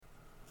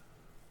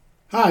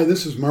Hi,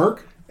 this is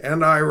Mark.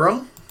 And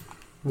Ira.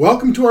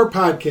 Welcome to our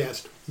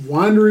podcast,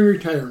 Wandering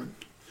Retirement.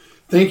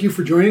 Thank you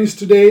for joining us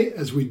today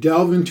as we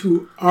delve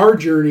into our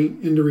journey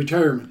into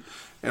retirement.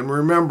 And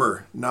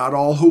remember, not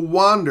all who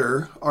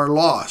wander are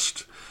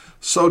lost.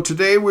 So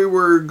today we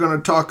were going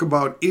to talk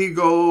about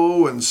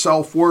ego and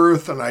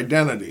self-worth and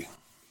identity.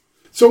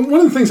 So one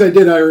of the things I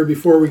did, Ira,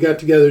 before we got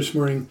together this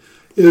morning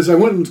is I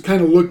went and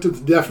kind of looked at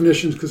the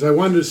definitions because I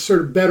wanted to sort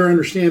of better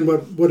understand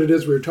what it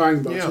is we were talking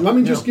about. So let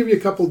me just give you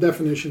a couple of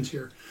definitions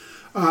here.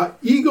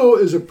 Ego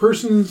is a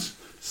person's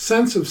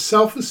sense of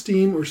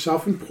self-esteem or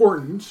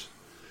self-importance.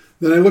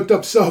 Then I looked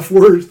up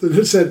self-worth, and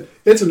it said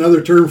it's another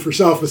term for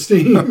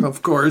self-esteem.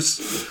 Of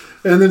course.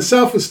 And then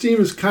self-esteem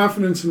is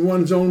confidence in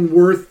one's own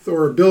worth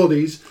or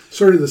abilities,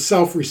 sort of the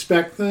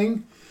self-respect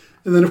thing.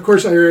 And then, of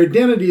course, our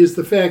identity is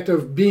the fact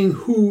of being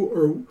who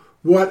or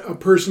what a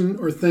person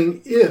or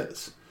thing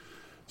is.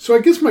 So I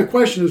guess my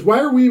question is, why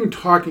are we even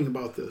talking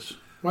about this?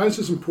 Why is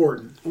this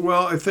important?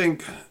 Well, I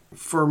think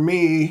for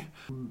me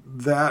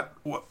that,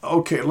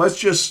 okay, let's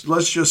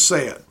just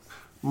say it.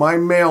 My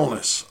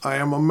maleness, I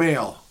am a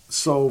male.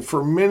 So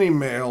for many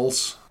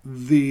males,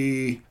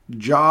 the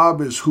job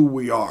is who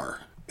we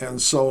are.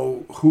 And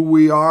so who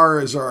we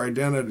are is our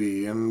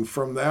identity. And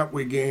from that,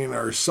 we gain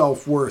our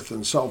self-worth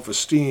and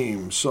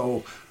self-esteem.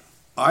 So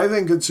I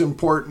think it's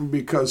important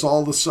because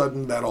all of a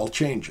sudden that all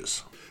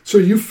changes. So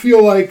you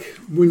feel like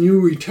when you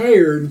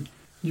retired,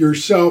 your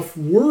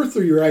self-worth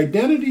or your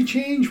identity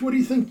changed? What do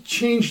you think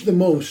changed the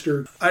most?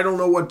 Or I don't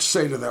know what to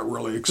say to that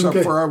really, except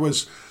for I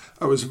was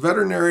a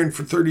veterinarian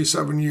for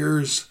 37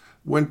 years,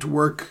 went to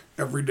work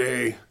every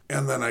day,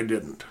 and then I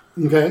didn't.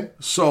 Okay.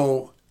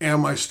 So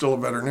am I still a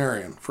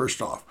veterinarian,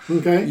 first off?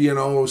 Okay.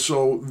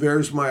 So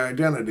there's my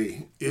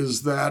identity.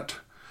 Is that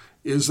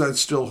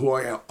still who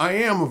I am? I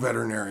am a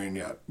veterinarian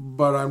yet,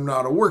 but I'm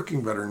not a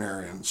working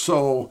veterinarian.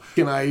 So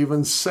can I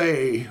even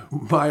say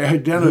my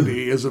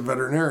identity is a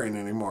veterinarian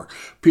anymore?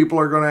 People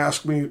are going to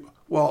ask me,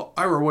 well,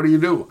 Ira, what do you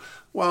do?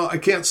 Well, I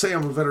can't say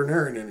I'm a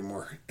veterinarian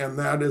anymore, and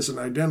that is an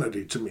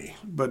identity to me.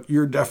 But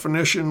your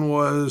definition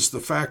was the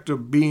fact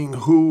of being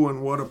who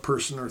and what a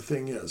person or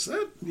thing is.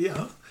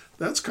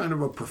 That's kind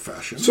of a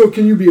profession. So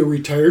can you be a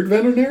retired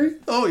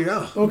veterinarian? Oh,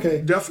 yeah. Okay.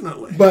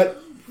 Definitely.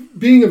 But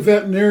being a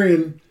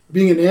veterinarian,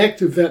 being an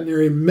active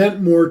veterinarian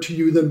meant more to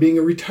you than being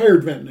a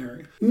retired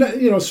veterinarian.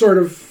 Sort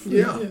of.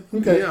 Yeah.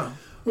 Okay. Yeah.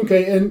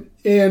 Okay.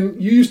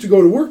 And you used to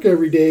go to work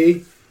every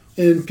day,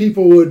 and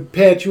people would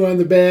pat you on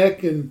the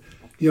back and,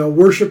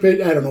 worship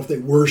it. I don't know if they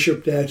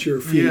worshipped at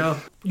your feet. Yeah.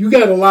 You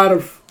got a lot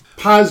of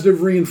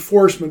positive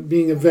reinforcement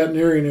being a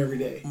veterinarian every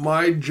day.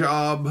 My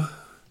job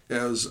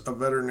as a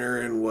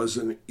veterinarian was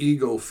an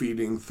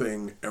ego-feeding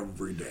thing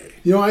every day.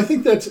 I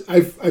think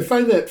I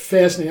find that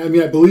fascinating. I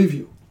mean, I believe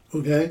you,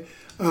 okay?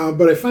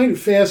 But I find it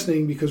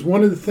fascinating because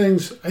one of the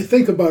things I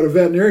think about a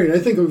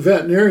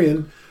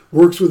veterinarian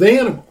works with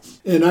animals.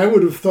 And I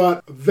would have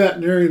thought a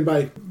veterinarian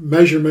by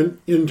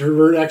measurement,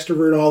 introvert,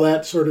 extrovert, all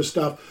that sort of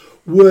stuff,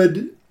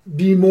 would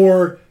be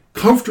more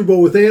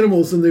comfortable with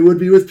animals than they would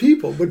be with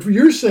people. But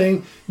you're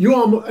saying,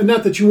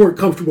 not that you weren't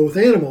comfortable with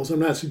animals,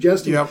 I'm not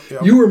suggesting. Yep.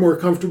 You were more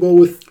comfortable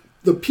with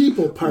the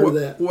people part of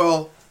that.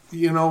 Well,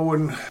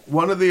 when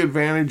one of the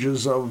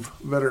advantages of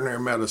veterinary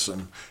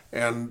medicine,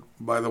 and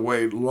by the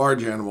way,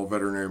 large animal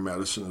veterinary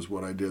medicine is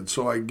what I did.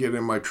 So I get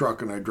in my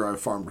truck and I drive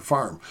farm to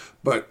farm.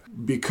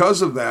 But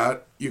because of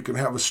that, you can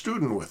have a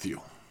student with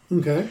you.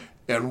 Okay.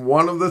 And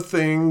one of the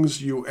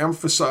things you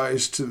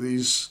emphasize to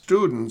these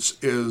students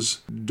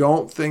is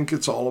don't think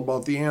it's all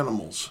about the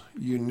animals.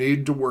 You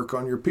need to work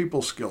on your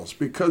people skills,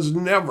 because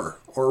never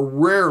or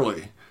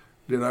rarely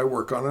did I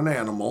work on an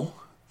animal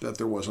that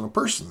there wasn't a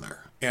person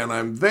there. And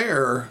I'm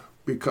there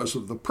because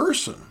of the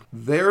person.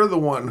 They're the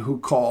one who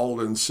called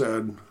and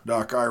said,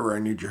 Doc Ira, I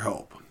need your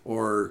help.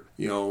 Or,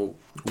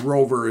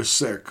 Rover is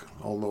sick,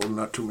 although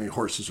not too many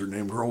horses are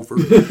named Rover.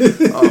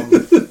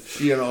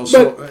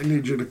 So I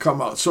need you to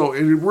come out. So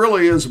it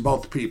really is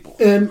about the people.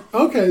 And,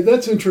 okay,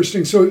 that's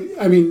interesting. So,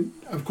 I mean,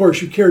 of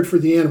course, you cared for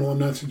the animal. I'm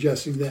not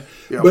suggesting that.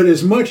 Yep. But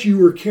as much you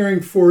were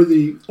caring for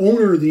the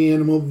owner of the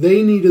animal,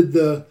 they needed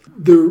the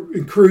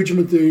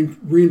encouragement, the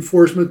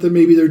reinforcement that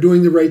maybe they're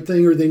doing the right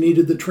thing, or they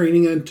needed the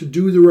training on to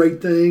do the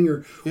right thing,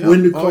 or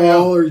when to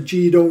call, or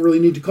gee, you don't really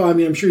need to call. I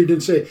mean, I'm sure you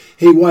didn't say,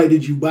 hey, why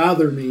did you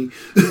bother me?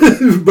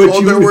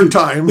 But there were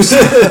times.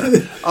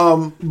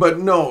 But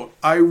no,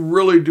 I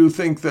really do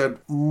think that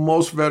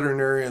most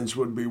veterinarians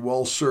would be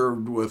well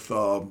served with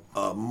a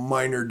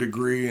minor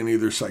degree in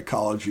either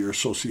psychology or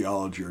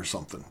sociology or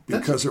something,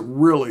 because it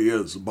really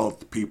is about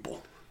the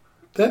people.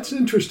 That's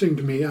interesting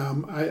to me.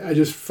 I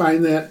just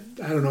find that,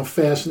 I don't know if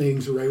fascinating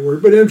is the right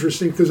word, but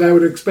interesting, because I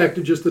would have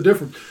expected just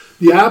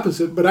the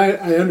opposite, but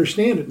I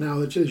understand it now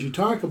that as you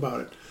talk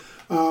about it.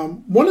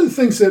 One of the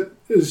things that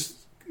is,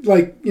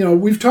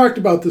 we've talked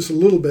about this a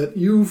little bit.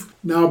 You've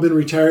now been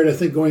retired, I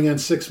think, going on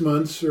 6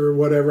 months or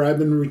whatever. I've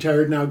been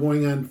retired now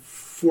going on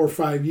 4 or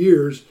 5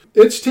 years.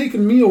 It's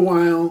taken me a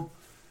while,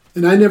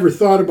 and I never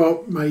thought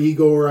about my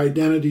ego or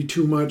identity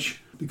too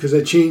much because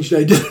I changed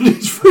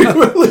identities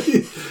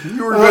frequently.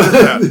 You were good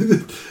at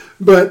that.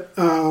 But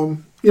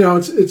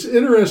it's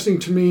interesting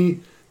to me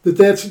that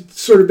that's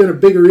sort of been a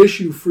bigger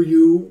issue for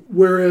you,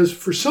 whereas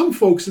for some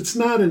folks it's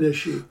not an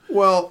issue.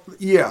 Well,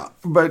 yeah,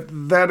 but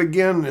that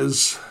again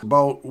is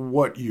about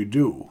what you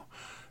do.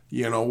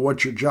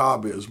 What your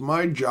job is.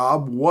 My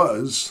job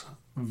was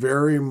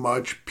very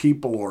much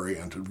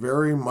people-oriented,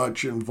 very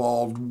much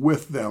involved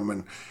with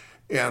them.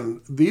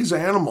 And these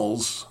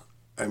animals,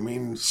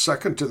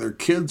 second to their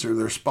kids or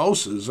their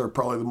spouses, are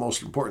probably the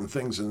most important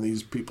things in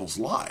these people's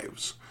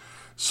lives.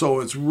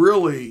 So it's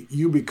really,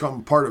 you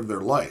become part of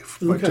their life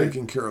by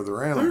taking care of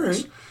their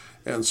animals. Right.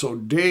 And so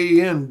day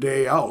in,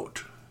 day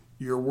out,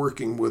 you're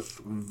working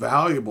with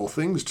valuable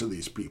things to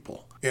these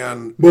people.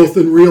 And both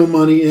in real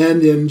money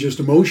and in just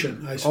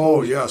emotion, I suppose.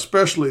 Oh, yeah,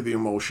 especially the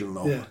emotion,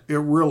 though. Yeah. It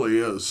really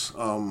is.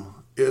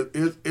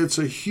 It's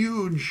a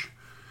huge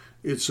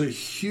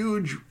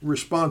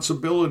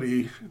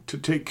responsibility to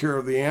take care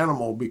of the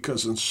animal,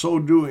 because in so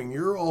doing,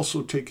 you're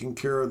also taking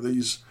care of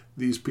these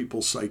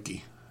people's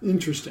psyche.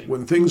 Interesting.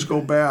 When things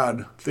go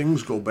bad,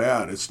 things go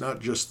bad. It's not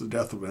just the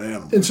death of an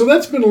animal. And so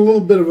that's been a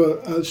little bit of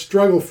a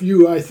struggle for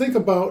you. I think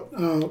about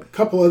a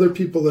couple other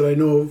people that I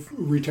know have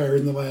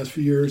retired in the last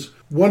few years.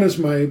 One is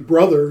my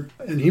brother,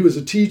 and he was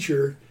a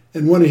teacher.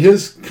 And one of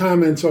his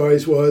comments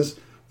always was,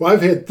 well,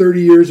 I've had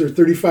 30 years or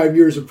 35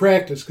 years of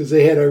practice, because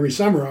they had every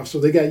summer off. So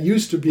they got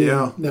used to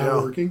being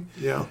not working.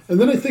 Yeah.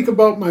 And then I think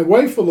about my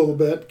wife a little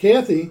bit,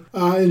 Kathy,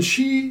 and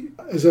she,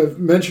 as I've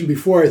mentioned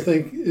before, I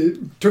think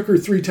it took her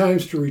 3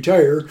 times to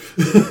retire,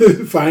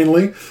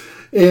 finally.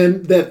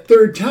 And that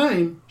third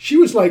time, she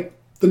was like,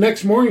 the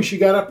next morning she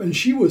got up and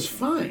she was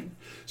fine.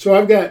 So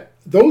I've got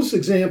those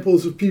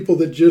examples of people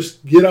that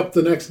just get up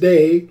the next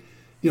day,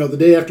 the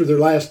day after their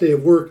last day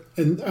of work,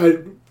 and I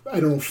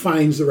don't know if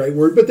fine's the right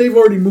word, but they've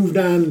already moved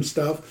on and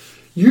stuff.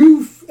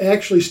 You've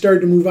actually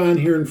started to move on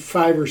here in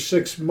 5 or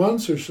 6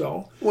 months or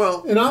so.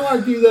 Well, and I'll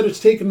argue that it's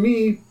taken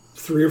me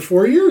 3 or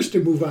 4 years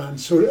to move on.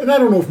 So, and I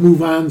don't know if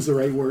move on's the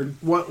right word.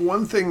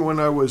 One thing when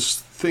I was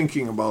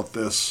thinking about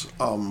this,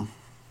 and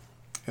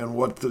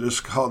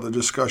how the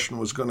discussion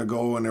was going to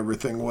go and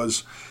everything,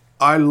 was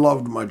I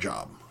loved my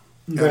job.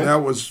 Okay. And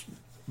that was,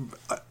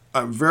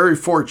 I'm very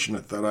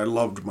fortunate that I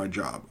loved my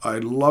job. I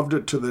loved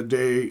it to the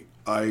day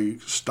I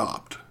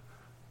stopped.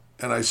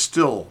 And I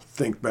still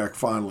think back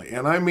fondly.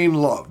 And I mean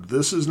loved.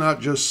 This is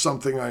not just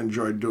something I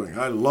enjoyed doing.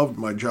 I loved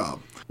my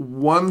job.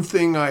 One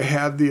thing I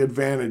had the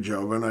advantage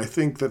of, and I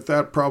think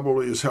that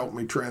probably has helped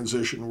me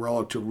transition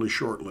relatively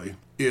shortly,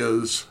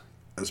 is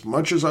as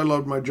much as I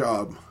loved my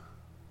job,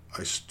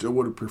 I still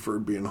would have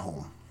preferred being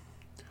home.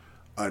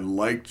 I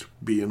liked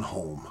being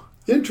home.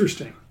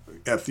 Interesting.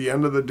 At the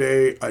end of the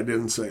day, I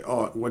didn't say,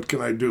 oh, what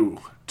can I do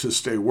to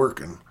stay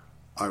working?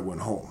 I went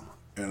home.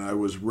 And I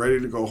was ready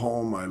to go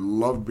home. I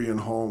loved being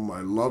home. I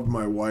loved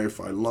my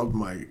wife. I loved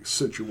my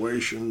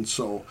situation.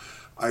 So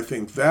I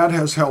think that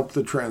has helped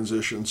the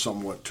transition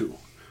somewhat too.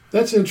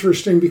 That's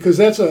interesting, because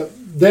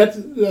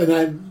and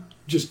I'm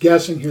just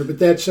guessing here, but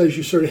that says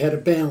you sort of had a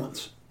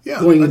balance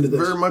going into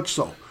this. Very much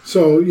so.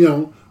 So,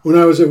 when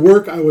I was at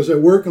work, I was at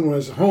work, and when I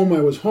was at home,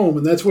 I was home.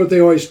 And that's what they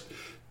always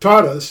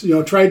taught us,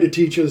 tried to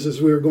teach us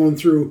as we were going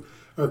through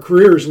our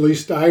careers. At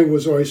least I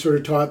was always sort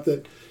of taught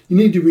that you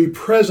need to be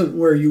present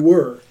where you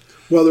were,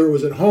 whether it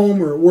was at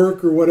home or at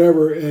work or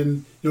whatever,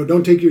 and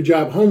don't take your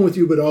job home with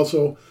you, but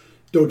also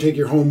don't take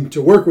your home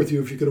to work with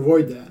you if you could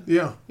avoid that.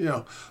 Yeah.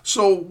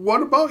 So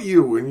what about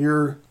you in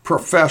your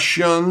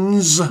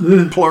professions,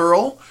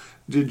 plural?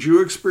 Did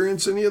you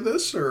experience any of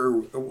this,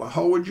 or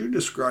how would you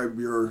describe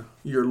your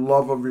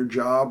love of your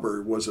job,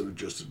 or was it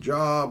just a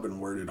job, and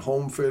where did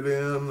home fit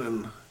in?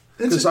 And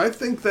because I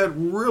think that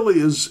really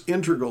is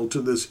integral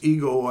to this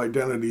ego,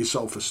 identity,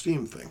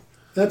 self-esteem thing.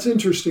 That's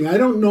interesting. I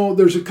don't know.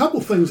 There's a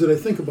couple things that I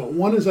think about.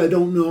 One is I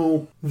don't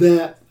know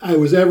that I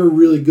was ever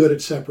really good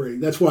at separating.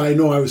 That's why I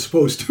know I was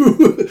supposed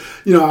to.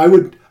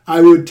 I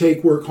would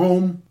take work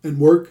home and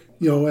work,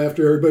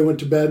 after everybody went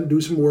to bed, and do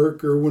some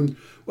work. Or when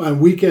on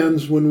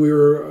weekends when we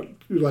were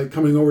like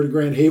coming over to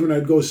Grand Haven,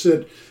 I'd go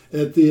sit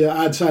at the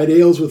Odd Side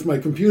Ales with my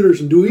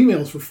computers and do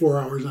emails for 4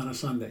 hours on a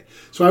Sunday.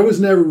 So I was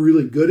never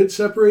really good at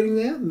separating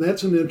that, and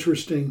that's an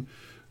interesting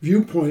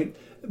viewpoint.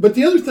 But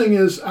the other thing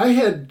is I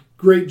had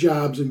great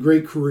jobs and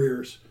great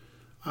careers.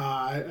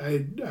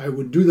 I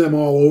would do them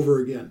all over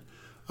again.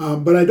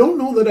 But I don't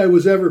know that I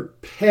was ever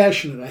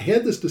passionate. I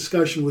had this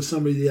discussion with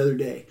somebody the other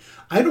day.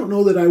 I don't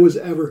know that I was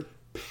ever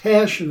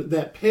passionate,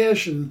 that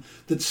passion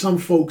that some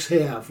folks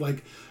have,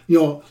 like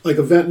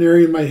a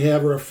veterinarian might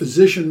have or a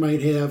physician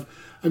might have.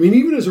 I mean,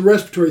 even as a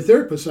respiratory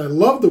therapist, I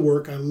loved the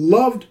work. I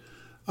loved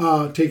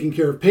taking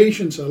care of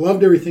patients. I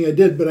loved everything I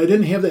did, but I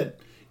didn't have that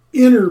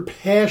inner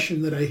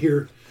passion that I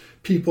hear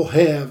people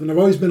have, and I've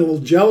always been a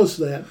little jealous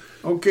of that.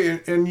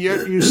 Okay, and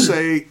yet you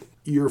say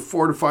you're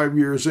 4 to 5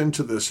 years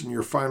into this, and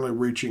you're finally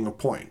reaching a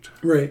point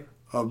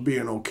of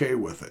being okay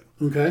with it.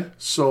 Okay.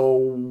 So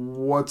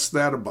what's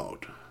that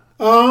about?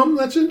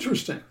 That's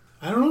interesting.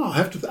 I don't know.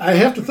 I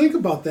have to think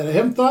about that. I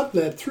haven't thought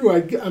that through.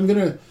 I'm going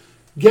to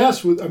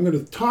guess. I'm going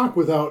to talk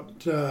without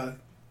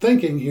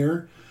thinking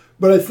here,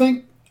 but I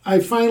think I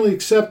finally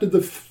accepted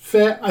the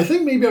fact. I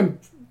think maybe I'm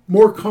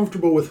more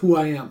comfortable with who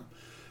I am.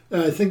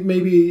 I think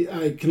maybe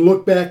I can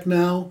look back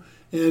now,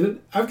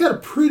 and I've got a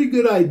pretty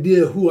good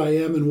idea who I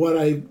am and what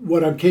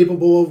I'm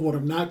capable of, what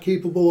I'm not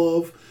capable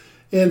of.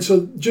 And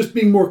so just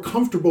being more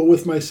comfortable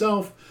with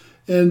myself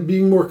and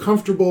being more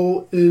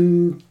comfortable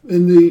in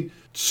the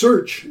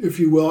search, if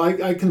you will.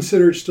 I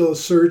consider it still a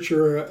search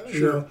or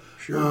a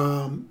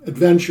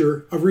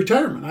adventure of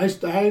retirement. I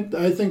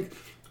think,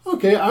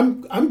 okay,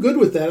 I'm good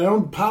with that. I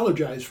don't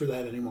apologize for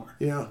that anymore.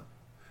 Yeah.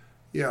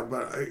 Yeah,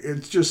 but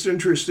it's just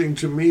interesting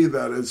to me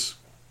that as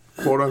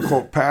quote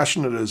unquote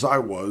passionate as I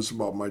was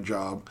about my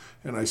job,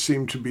 and I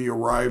seem to be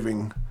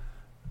arriving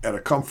at a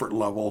comfort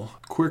level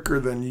quicker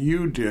than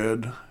you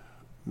did,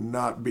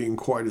 not being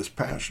quite as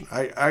passionate.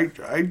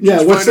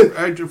 What's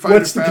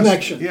the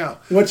connection? Yeah.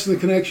 What's the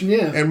connection?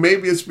 Yeah. And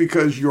maybe it's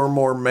because you're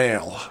more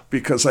male,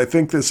 because I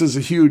think this is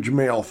a huge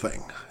male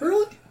thing.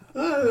 Really?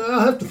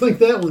 I'll have to think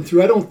that one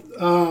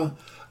through.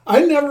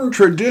 I never...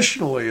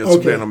 Traditionally,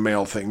 it's been a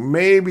male thing.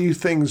 Maybe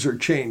things are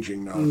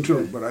changing now,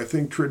 too. But I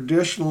think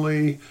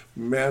traditionally,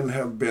 men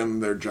have been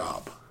their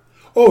job.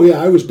 Oh,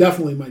 yeah, I was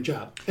definitely my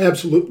job.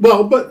 Absolutely.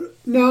 Well, but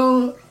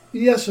no,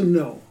 yes and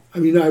no. I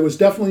mean, I was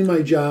definitely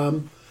my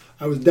job.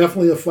 I was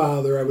definitely a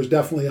father. I was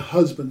definitely a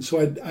husband. So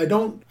I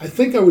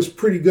think I was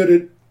pretty good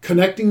at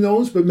connecting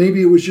those, but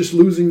maybe it was just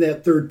losing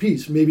that third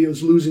piece. Maybe it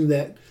was losing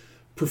that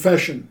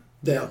profession.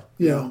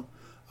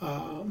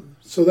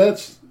 So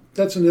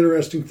that's an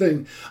interesting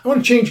thing. I want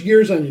to change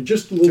gears on you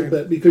just a little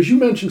bit, because you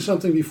mentioned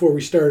something before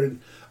we started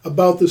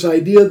about this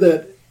idea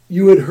that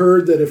you had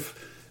heard that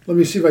let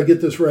me see if I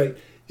get this right,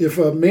 if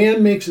a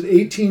man makes it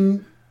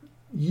 18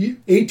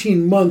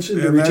 months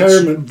into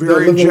retirement... That's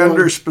very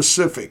gender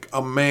specific,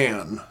 a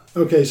man.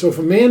 Okay, so if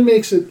a man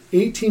makes it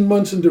 18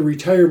 months into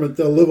retirement,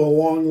 they'll live a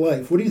long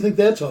life. What do you think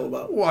that's all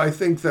about? Well, I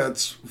think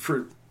that's,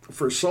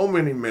 for so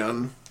many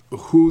men,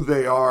 who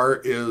they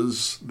are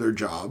is their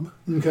job.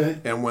 Okay.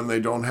 And when they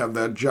don't have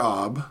that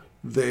job,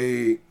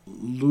 they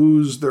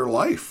lose their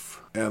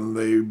life and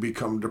they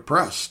become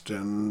depressed.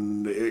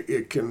 And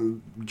it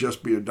can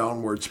just be a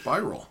downward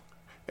spiral.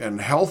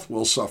 And health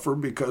will suffer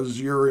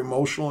because your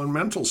emotional and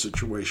mental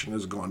situation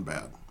has gone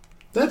bad.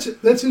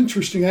 That's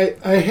interesting.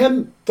 I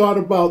hadn't thought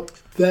about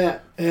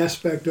that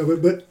aspect of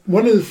it, but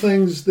one of the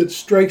things that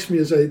strikes me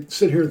as I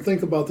sit here and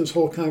think about this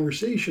whole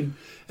conversation,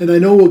 and I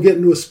know we'll get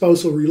into a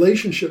spousal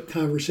relationship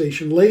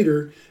conversation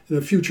later in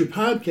a future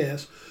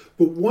podcast,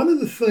 but one of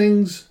the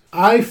things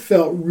I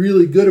felt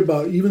really good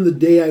about even the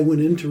day I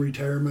went into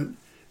retirement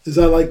is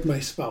I liked my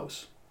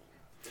spouse.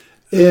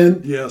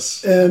 And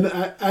yes, and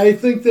I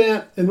think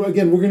that, and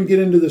again, we're going to get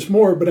into this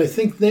more, but I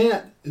think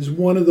that is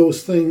one of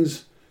those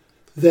things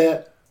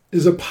that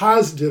is a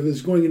positive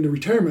is going into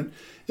retirement,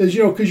 is,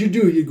 because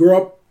you grow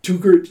up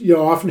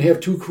often have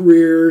two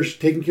careers,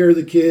 taking care of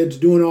the kids,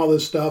 doing all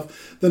this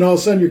stuff. Then all of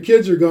a sudden your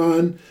kids are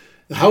gone,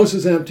 the house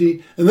is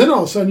empty, and then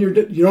all of a sudden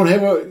you don't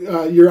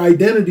have your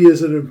identity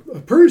as a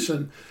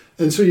person,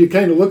 and so you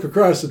kind of look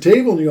across the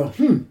table and you go,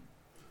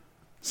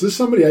 is this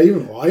somebody I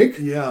even like?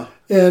 Yeah.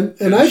 And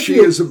she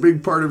is a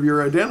big part of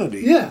your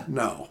identity. Yeah.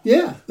 No.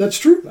 Yeah, that's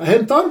true. I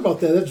hadn't thought about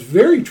that. That's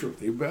very true.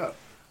 You bet.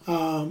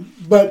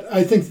 But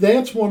I think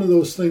that's one of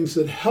those things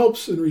that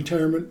helps in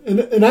retirement.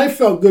 And I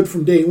felt good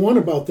from day one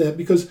about that,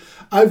 because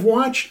I've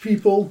watched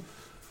people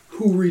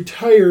who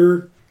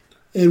retire,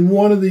 and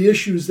one of the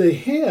issues they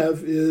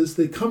have is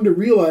they come to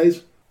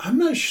realize, I'm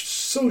not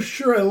so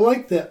sure I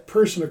like that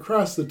person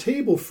across the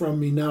table from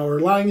me now, or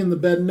lying in the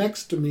bed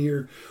next to me,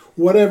 or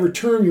whatever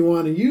term you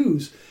want to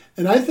use.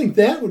 And I think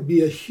that would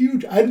be a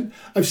huge...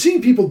 I've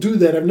seen people do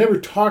that. I've never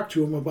talked to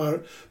them about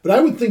it. But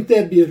I would think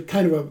that'd be a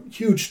kind of a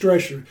huge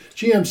stressor.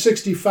 Gee, I'm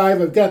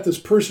 65. I've got this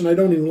person I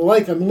don't even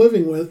like I'm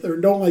living with, or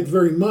don't like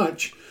very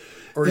much.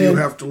 Or you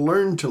have to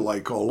learn to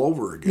like all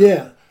over again.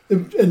 Yeah.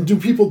 And do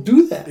people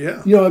do that?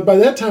 Yeah. By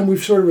that time,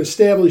 we've sort of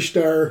established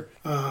our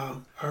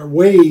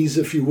ways,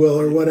 if you will,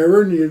 or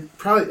whatever. And you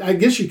probably... I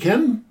guess you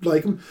can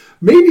like them.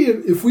 Maybe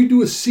if we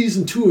do a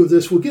season 2 of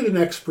this, we'll get an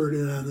expert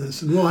in on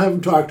this, and we'll have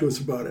him talk to us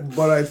about it.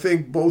 But I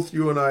think both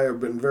you and I have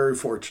been very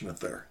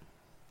fortunate there,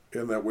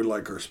 in that we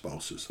like our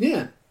spouses.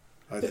 Yeah.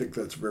 I think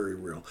that's very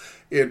real.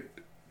 It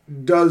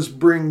does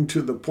bring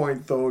to the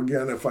point, though,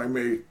 again, if I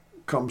may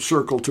come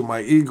circle to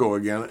my ego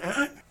again,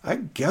 I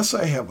guess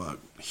I have a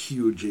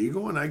huge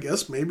ego, and I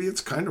guess maybe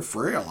it's kind of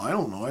frail. I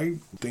don't know. I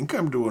think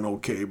I'm doing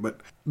okay. But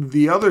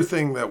the other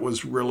thing that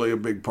was really a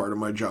big part of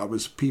my job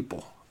is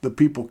people. The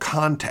people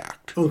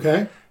contact.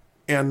 Okay.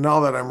 And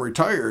now that I'm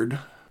retired,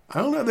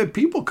 I don't have that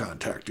people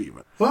contact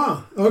even.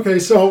 Wow. Okay.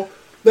 So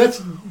that's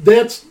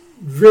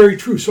very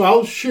true. So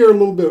I'll share a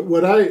little bit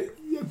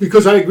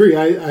because I agree.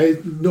 I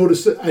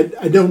noticed it.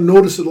 I don't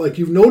notice it like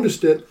you've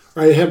noticed it.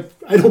 I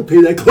don't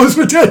pay that close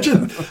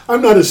attention.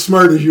 I'm not as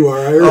smart as you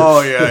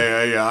are.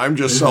 Yeah. I'm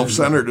just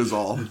self-centered is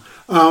all.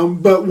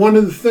 But one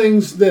of the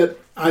things that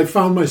I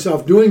found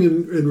myself doing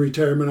in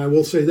retirement, I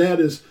will say that,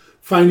 is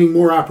finding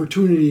more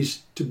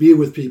opportunities to be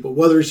with people.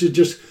 Whether it's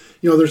just,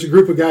 there's a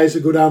group of guys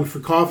that go down for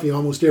coffee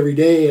almost every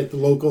day at the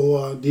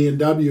local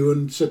D&W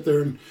and sit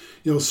there and,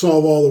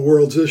 solve all the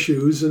world's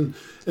issues and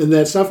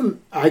that stuff.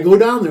 And I go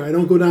down there. I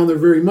don't go down there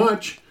very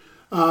much,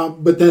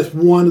 but that's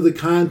one of the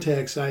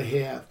contacts I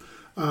have.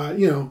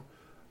 Going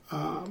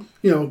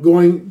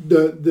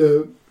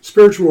the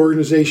spiritual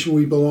organization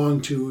we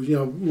belong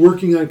to,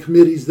 working on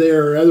committees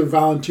there or other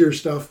volunteer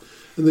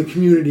stuff in the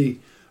community.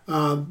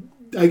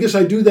 I guess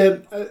I do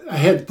that. I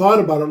had thought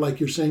about it like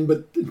you're saying,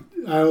 but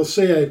I'll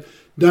say I've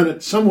done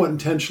it somewhat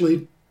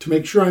intentionally to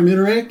make sure I'm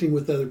interacting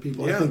with other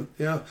people.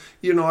 Yeah.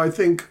 I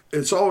think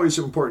it's always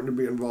important to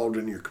be involved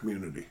in your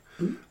community.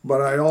 Mm-hmm.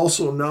 But I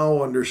also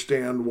now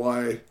understand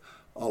why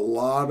a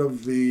lot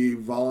of the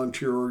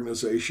volunteer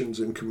organizations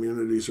and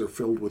communities are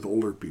filled with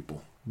older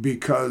people.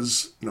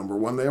 Because, number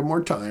one, they have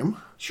more time.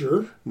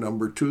 Sure.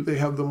 Number two, they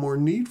have the more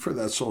need for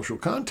that social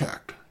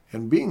contact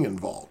and being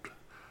involved.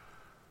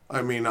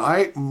 I mean,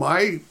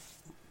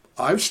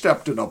 I've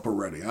stepped it up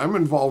already. I'm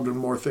involved in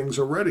more things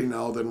already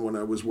now than when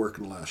I was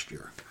working last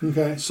year.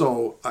 Okay.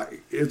 So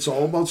it's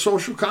all about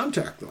social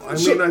contact, though. I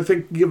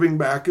think giving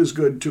back is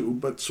good, too,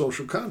 but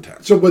social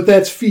contact. But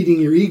that's feeding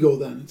your ego,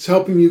 then. It's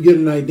helping you get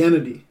an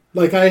identity.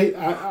 Like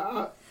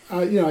I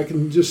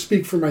can just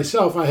speak for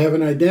myself. I have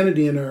an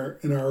identity in our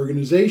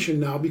organization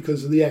now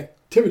because of the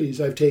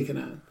activities I've taken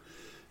on.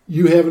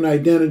 You have an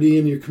identity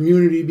in your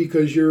community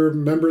because you're a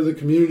member of the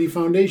Community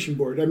Foundation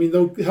Board. I mean,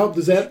 they'll help.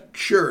 Does that?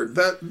 Sure.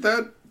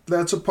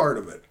 That's a part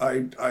of it.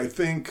 I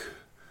think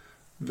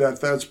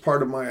that's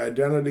part of my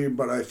identity,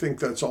 but I think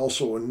that's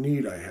also a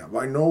need I have.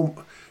 I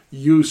know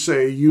you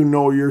say you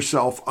know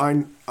yourself.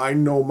 I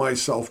know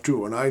myself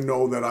too, and I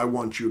know that I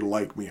want you to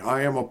like me.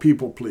 I am a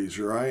people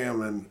pleaser. I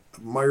am an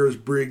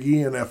Myers-Briggs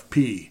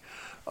ENFP.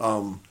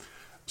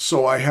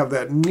 So I have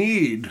that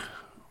need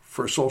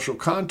for social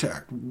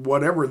contact,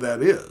 whatever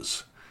that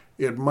is.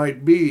 It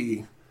might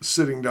be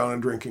sitting down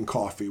and drinking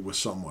coffee with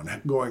someone,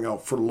 going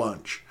out for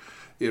lunch.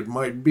 It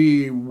might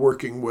be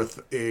working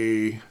with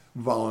a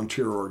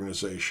volunteer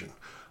organization.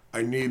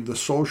 I need the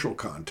social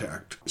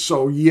contact.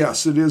 So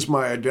yes, it is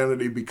my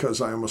identity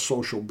because I am a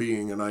social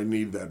being and I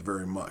need that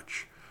very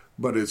much.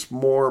 But it's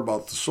more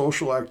about the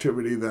social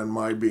activity than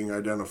my being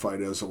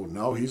identified as,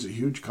 now he's a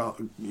huge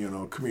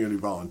community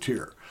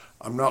volunteer.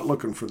 I'm not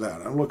looking for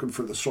that. I'm looking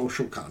for the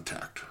social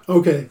contact.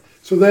 Okay,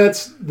 so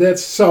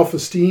that's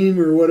self-esteem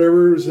or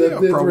whatever. Is that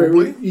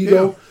probably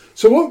ego? Yeah.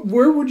 So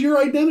where would your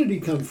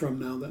identity come from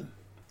now then?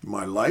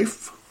 My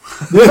life.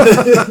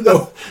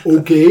 No,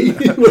 okay.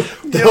 What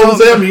the hell does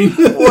that mean?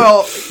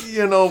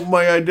 Well,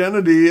 my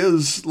identity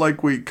is,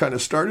 like we kind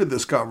of started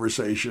this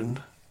conversation,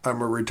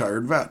 I'm a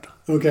retired vet.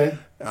 Okay.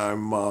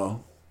 I'm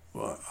a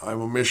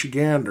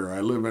Michigander.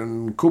 I live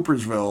in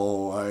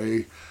Coopersville.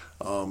 I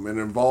am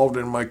involved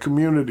in my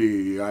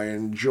community. I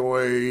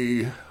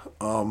enjoy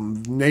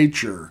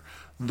nature.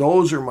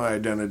 Those are my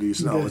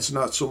identities now. Okay. It's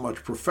not so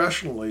much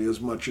professionally as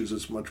much as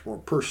it's much more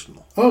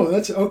personal. Oh,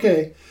 that's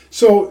okay.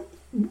 So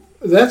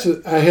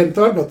I hadn't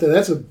thought about that.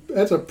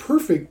 That's a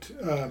perfect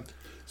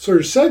sort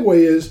of segue.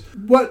 Is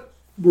what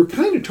we're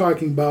kind of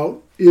talking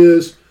about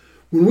is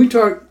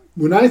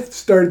when I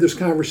started this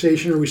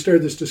conversation or we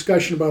started this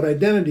discussion about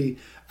identity,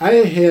 I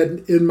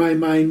had in my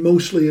mind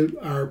mostly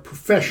our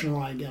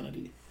professional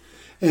identity.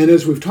 And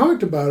as we've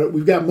talked about it,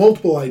 we've got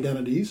multiple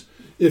identities,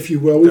 if you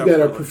will. We've got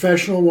our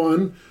professional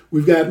one,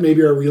 we've got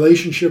maybe our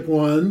relationship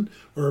one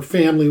or a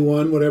family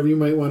one, whatever you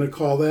might want to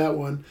call that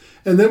one.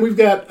 And then we've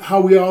got how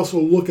we also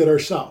look at our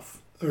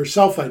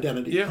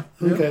self-identity. Yeah.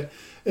 Okay.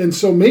 And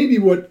so maybe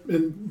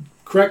and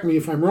correct me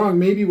if I'm wrong,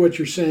 maybe what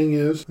you're saying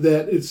is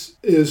that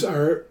is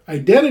our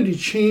identity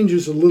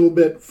changes a little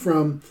bit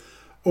from,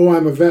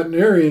 I'm a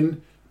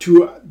veterinarian,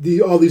 to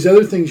all these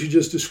other things you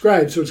just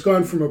described. So it's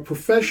gone from a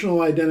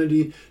professional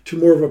identity to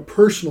more of a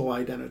personal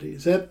identity.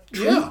 Is that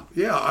true?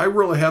 Yeah. I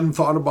really hadn't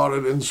thought about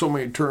it in so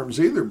many terms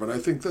either, but I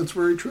think that's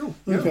very true.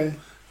 Yeah. Okay.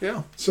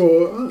 Yeah.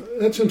 So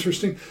that's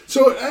interesting.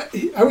 So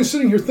I was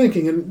sitting here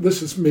thinking, and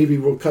maybe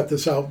we'll cut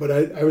this out, but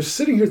I was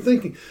sitting here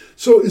thinking,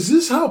 so is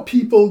this how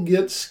people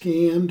get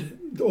scammed?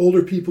 The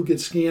older people get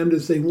scammed,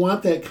 is they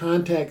want that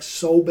contact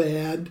so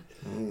bad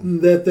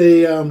that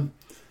they,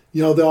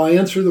 they'll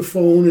answer the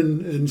phone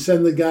and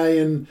send the guy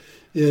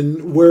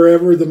in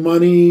wherever the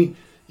money,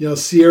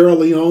 Sierra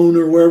Leone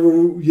or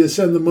wherever you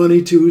send the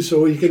money to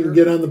so he can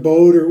get on the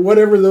boat or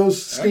whatever those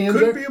scams are. That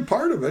could be a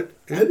part of it.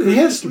 It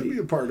has to be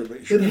a part of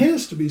it. Sure. It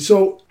has to be.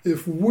 So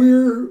if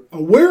we're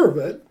aware of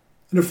it,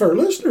 and if our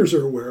listeners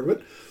are aware of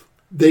it,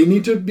 they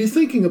need to be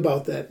thinking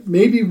about that.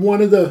 Maybe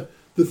one of the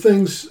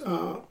things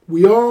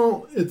we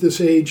all at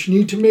this age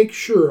need to make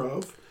sure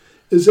of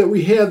is that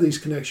we have these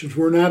connections.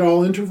 We're not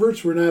all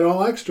introverts, we're not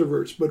all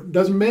extroverts, but it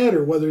doesn't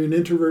matter whether you're an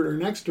introvert or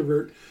an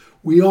extrovert.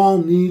 We all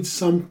need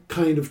some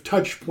kind of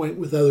touch point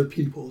with other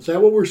people. Is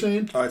that what we're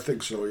saying? I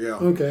think so, yeah.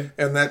 Okay.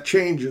 And that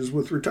changes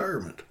with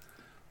retirement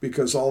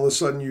because all of a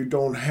sudden you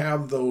don't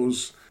have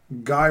those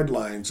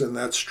guidelines and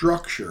that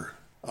structure.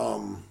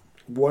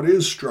 What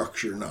is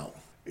structure now?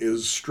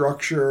 Is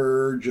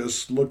structure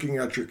just looking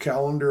at your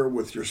calendar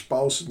with your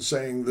spouse and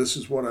saying, this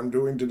is what I'm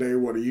doing today,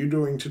 what are you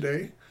doing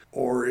today?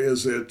 Or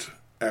is it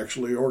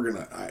actually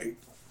organized?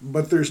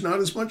 but there's not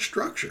as much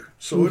structure.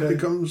 So Okay. it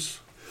becomes...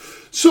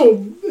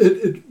 So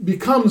it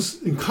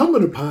becomes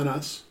incumbent upon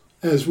us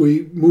as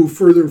we move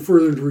further and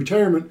further into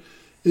retirement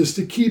is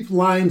to keep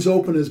lines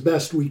open as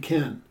best we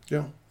can.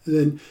 Yeah.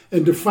 And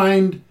to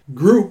find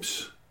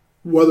groups,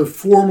 whether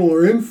formal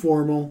or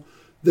informal,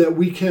 that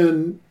we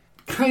can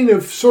kind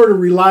of sort of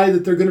rely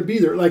that they're going to be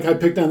there. Like I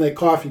picked on that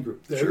coffee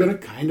group. They're Sure. going to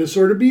kind of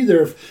sort of be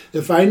there.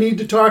 If I need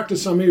to talk to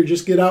somebody or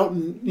just get out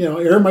and,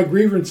 air my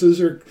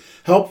grievances or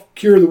help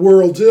cure the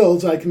world's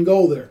ills, I can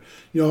go there.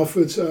 If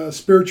it's a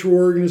spiritual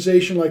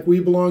organization like we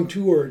belong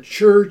to, or a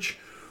church,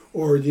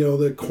 or,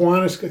 the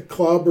Kiwanis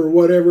Club or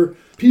whatever,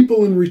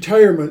 people in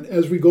retirement,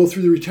 as we go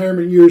through the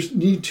retirement years,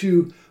 need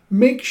to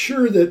make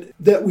sure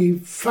that we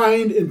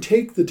find and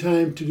take the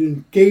time to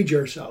engage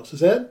ourselves.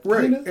 Is that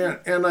Right. kinda?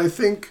 And I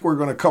think we're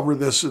going to cover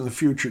this in the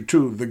future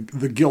too,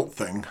 the guilt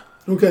thing.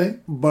 Okay.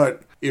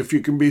 But if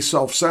you can be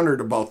self-centered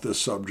about this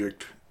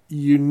subject,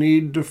 you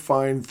need to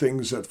find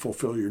things that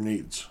fulfill your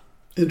needs.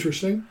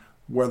 Interesting.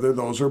 Whether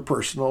those are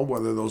personal,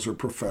 whether those are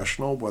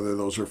professional, whether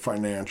those are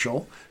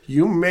financial.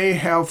 You may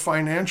have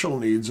financial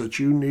needs that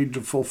you need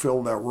to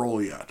fulfill that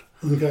role yet.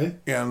 Okay.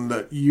 And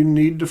that you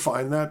need to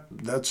find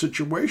that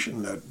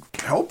situation that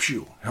helps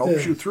you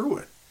through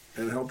it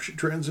and helps you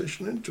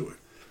transition into it.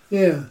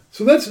 Yeah.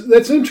 So that's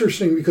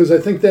interesting because I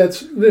think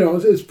that's,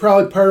 it's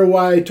probably part of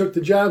why I took the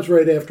jobs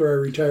right after I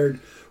retired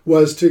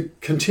was to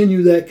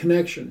continue that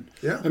connection.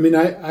 Yeah. I mean,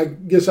 I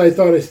guess I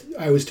thought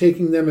I was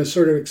taking them as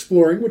sort of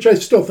exploring, which I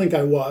still think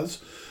I was,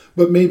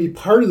 but maybe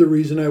part of the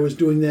reason I was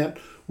doing that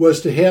was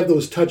to have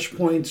those touch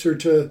points or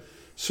to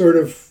sort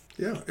of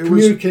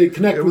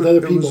connect with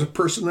other people. It was a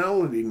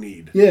personality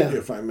need,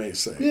 if I may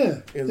say. Yeah,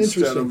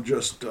 instead of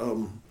just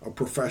a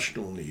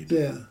professional need.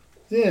 Yeah,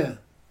 yeah.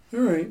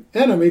 All right.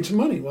 And I made some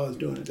money while I was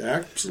doing it.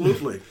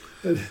 Absolutely.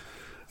 All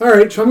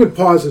right, so I'm going to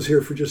pause this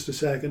here for just a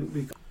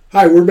second.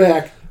 Hi, we're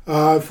back.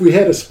 If we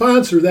had a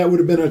sponsor, that would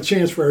have been a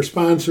chance for our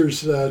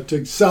sponsors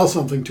to sell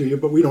something to you,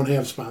 but we don't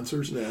have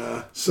sponsors.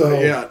 Yeah, so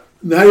not yet.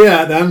 Not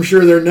yet. I'm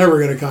sure they're never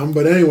going to come.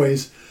 But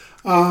anyways,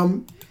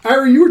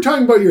 Ira, you were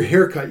talking about your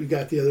haircut you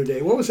got the other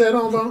day. What was that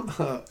all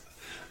about?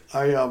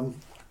 I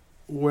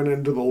went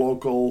into the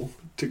local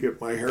to get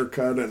my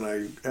haircut,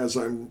 and as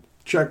I'm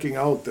checking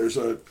out, there's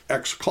an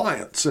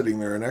ex-client sitting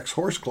there, an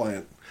ex-horse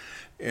client.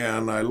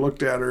 And I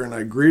looked at her and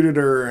I greeted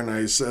her and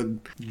I said,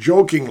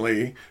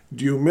 jokingly,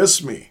 "Do you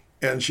miss me?"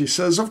 And she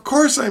says, "Of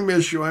course I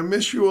miss you. I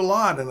miss you a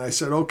lot." And I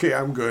said, "Okay,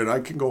 I'm good. I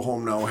can go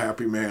home now,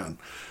 happy man."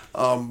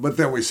 But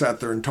then we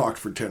sat there and talked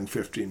for 10,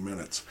 15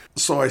 minutes.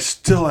 So I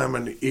still am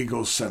an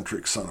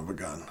egocentric son of a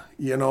gun.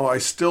 I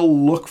still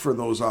look for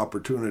those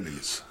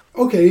opportunities.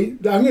 Okay,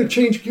 I'm going to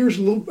change gears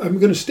a little. I'm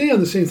going to stay on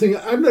the same thing.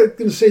 I'm not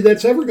going to say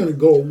that's ever going to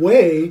go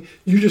away.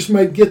 You just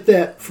might get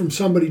that from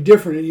somebody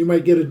different, and you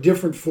might get a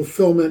different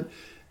fulfillment,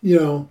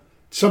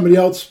 somebody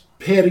else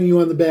patting you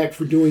on the back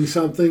for doing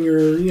something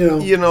or.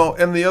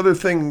 And the other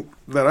thing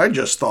that I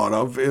just thought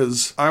of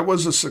is I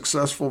was a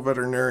successful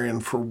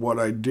veterinarian for what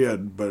I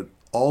did, but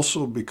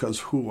also because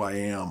who I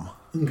am.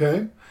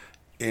 Okay.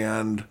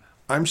 And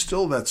I'm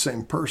still that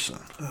same person.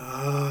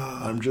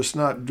 I'm just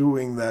not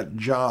doing that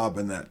job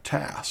and that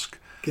task.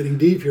 Getting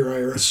deep here,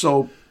 Ira.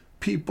 So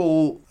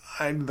people,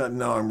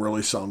 now I'm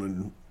really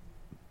sounding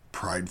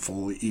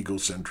prideful,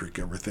 egocentric,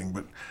 everything,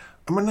 but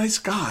I'm a nice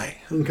guy.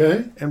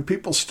 Okay. And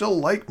people still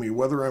like me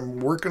whether I'm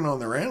working on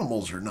their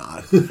animals or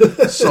not.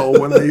 So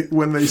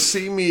when they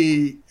see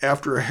me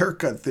after a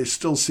haircut, they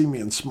still see me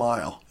and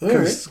smile. All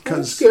right.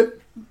 That's good.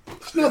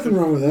 There's nothing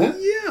wrong with that.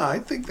 Yeah, I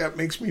think that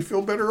makes me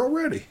feel better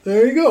already.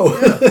 There you go.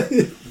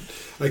 Yeah.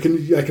 I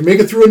can make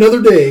it through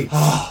another day.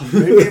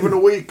 Maybe even a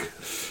week.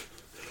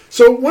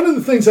 So one of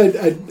the things I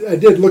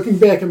did, looking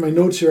back at my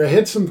notes here, I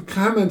had some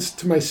comments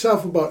to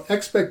myself about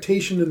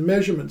expectation and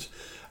measurements.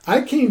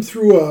 I came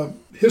through a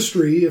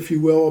history, if you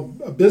will,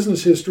 a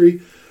business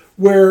history,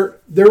 where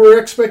there were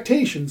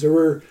expectations. There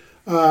were,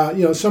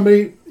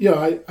 somebody,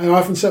 I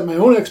often set my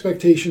own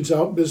expectations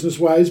out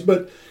business-wise,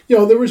 but,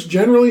 there was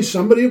generally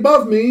somebody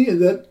above me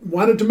that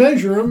wanted to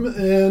measure them,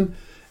 and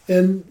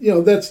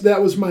that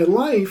was my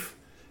life.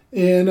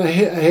 And I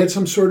had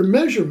some sort of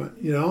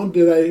measurement,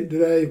 did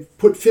I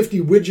put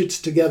 50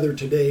 widgets together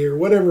today or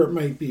whatever it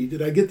might be?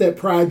 Did I get that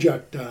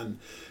project done?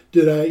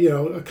 Did I,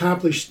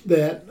 accomplish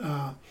that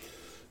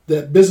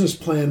that business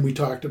plan we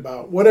talked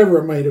about, whatever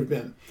it might have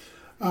been?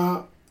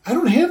 I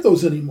don't have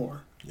those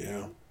anymore.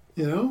 Yeah.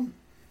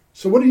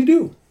 So what do you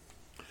do?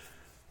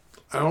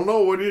 I don't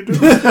know. What do you do?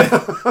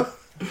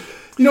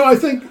 I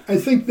think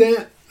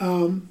that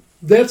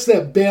that's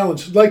that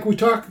balance. Like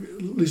at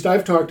least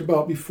I've talked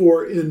about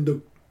before in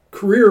the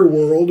career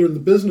world or in the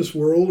business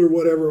world or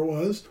whatever it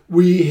was.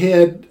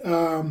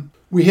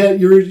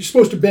 You're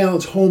supposed to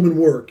balance home and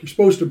work. You're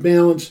supposed to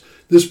balance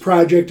this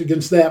project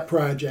against that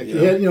project.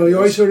 Yeah. You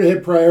always sort of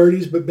had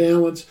priorities, but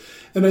balance.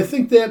 And I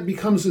think that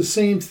becomes the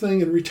same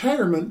thing in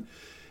retirement.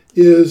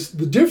 Is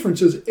the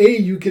difference is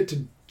you get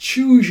to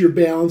choose your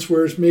balance,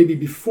 whereas maybe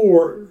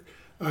before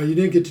you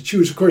didn't get to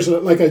choose. Of course,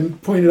 like I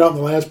pointed out in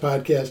the last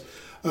podcast,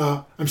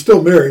 I'm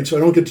still married, so I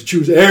don't get to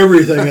choose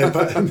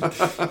everything.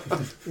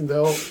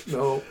 No.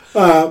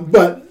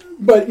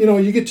 But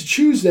you get to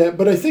choose that.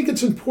 But I think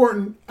it's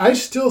important. I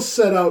still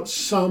set out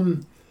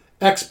some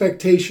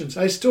expectations.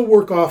 I still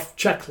work off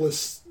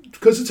checklists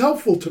because it's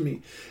helpful to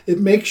me. It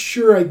makes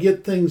sure I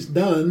get things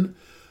done,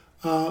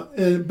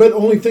 but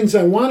only things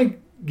I want to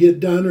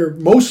get done, or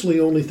mostly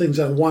only things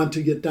I want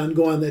to get done,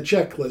 go on that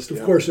checklist.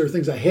 Of course, there are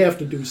things I have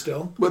to do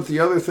still. But the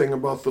other thing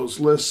about those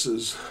lists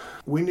is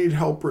we need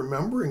help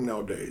remembering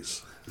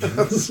nowadays.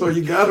 So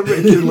you got to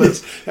make your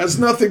list. Has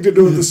nothing to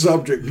do with the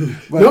subject.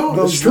 But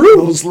no, it's true.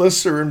 Those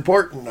lists are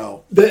important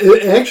now.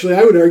 Actually,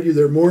 I would argue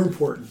they're more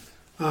important.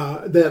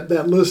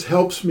 That list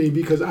helps me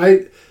because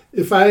it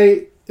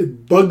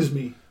bugs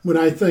me when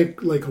I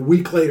think like a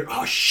week later,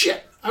 oh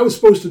shit, I was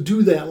supposed to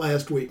do that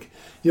last week.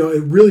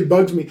 It really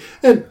bugs me.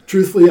 And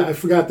truthfully, I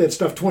forgot that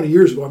stuff 20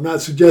 years ago. I'm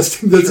not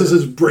suggesting this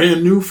is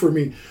brand new for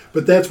me,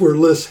 but that's where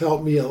lists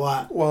help me a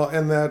lot. Well,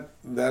 and that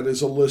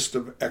is a list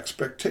of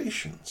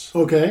expectations.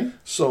 Okay.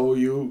 So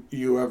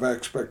you have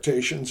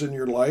expectations in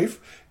your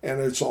life, and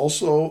it's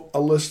also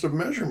a list of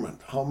measurement.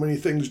 How many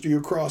things do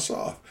you cross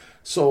off?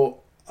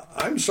 So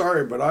I'm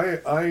sorry, but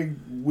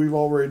we've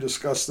already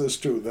discussed this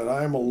too, that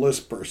I'm a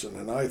list person,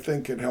 and I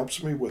think it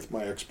helps me with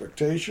my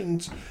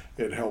expectations.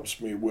 It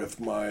helps me with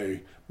my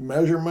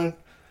measurement.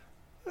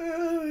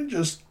 It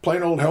just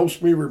plain old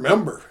helps me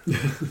remember.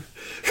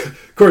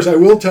 Of course, I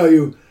will tell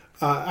you,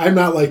 I'm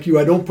not like you.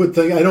 I don't put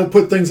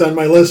things on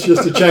my list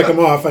just to check them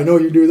off. I know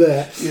you do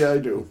that. Yeah, I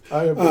do.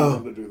 I have been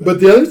known to do that. But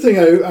the other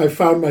thing I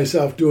found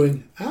myself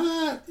doing,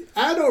 I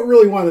don't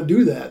really want to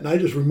do that, and I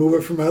just remove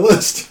it from my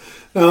list.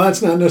 Now,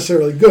 that's not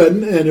necessarily good,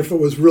 and if it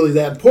was really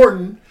that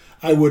important,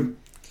 I would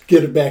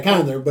get it back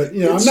on there. But,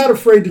 I'm not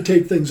afraid to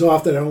take things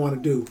off that I don't want to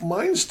do.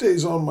 Mine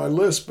stays on my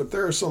list, but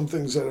there are some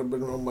things that have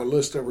been on my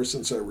list ever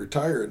since I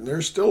retired, and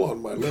they're still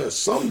on my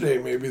list. Someday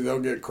maybe they'll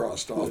get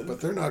crossed off, but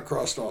they're not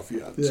crossed off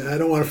yet. Yeah, I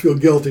don't want to feel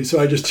guilty, so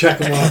I just check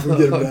them off and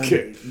get them done.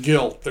 Okay,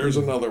 guilt. There's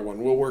another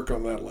one. We'll work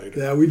on that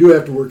later. Yeah, we do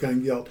have to work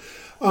on guilt.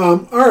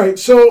 All right,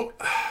 so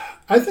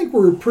I think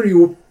we're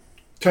pretty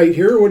tight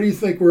here. What do you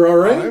think? We're all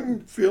right?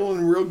 I'm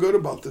feeling real good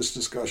about this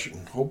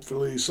discussion.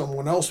 Hopefully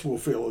someone else will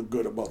feel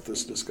good about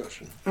this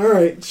discussion. All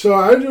right. So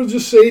I will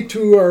just say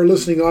to our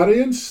listening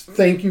audience,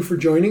 thank you for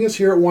joining us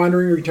here at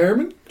Wandering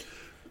Retirement.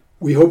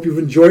 We hope you've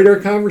enjoyed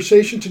our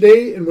conversation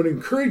today and would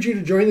encourage you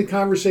to join the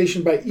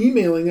conversation by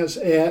emailing us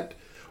at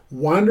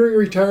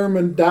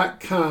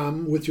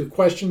wanderingretirement.com with your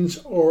questions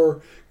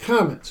or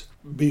comments.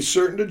 Be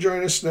certain to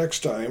join us next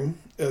time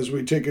as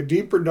we take a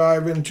deeper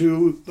dive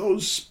into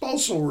those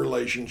spousal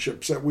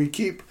relationships that we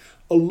keep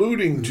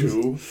alluding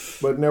to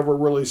but never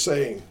really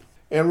saying.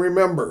 And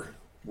remember,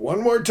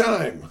 one more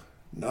time,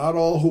 not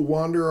all who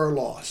wander are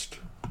lost.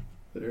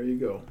 There you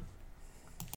go.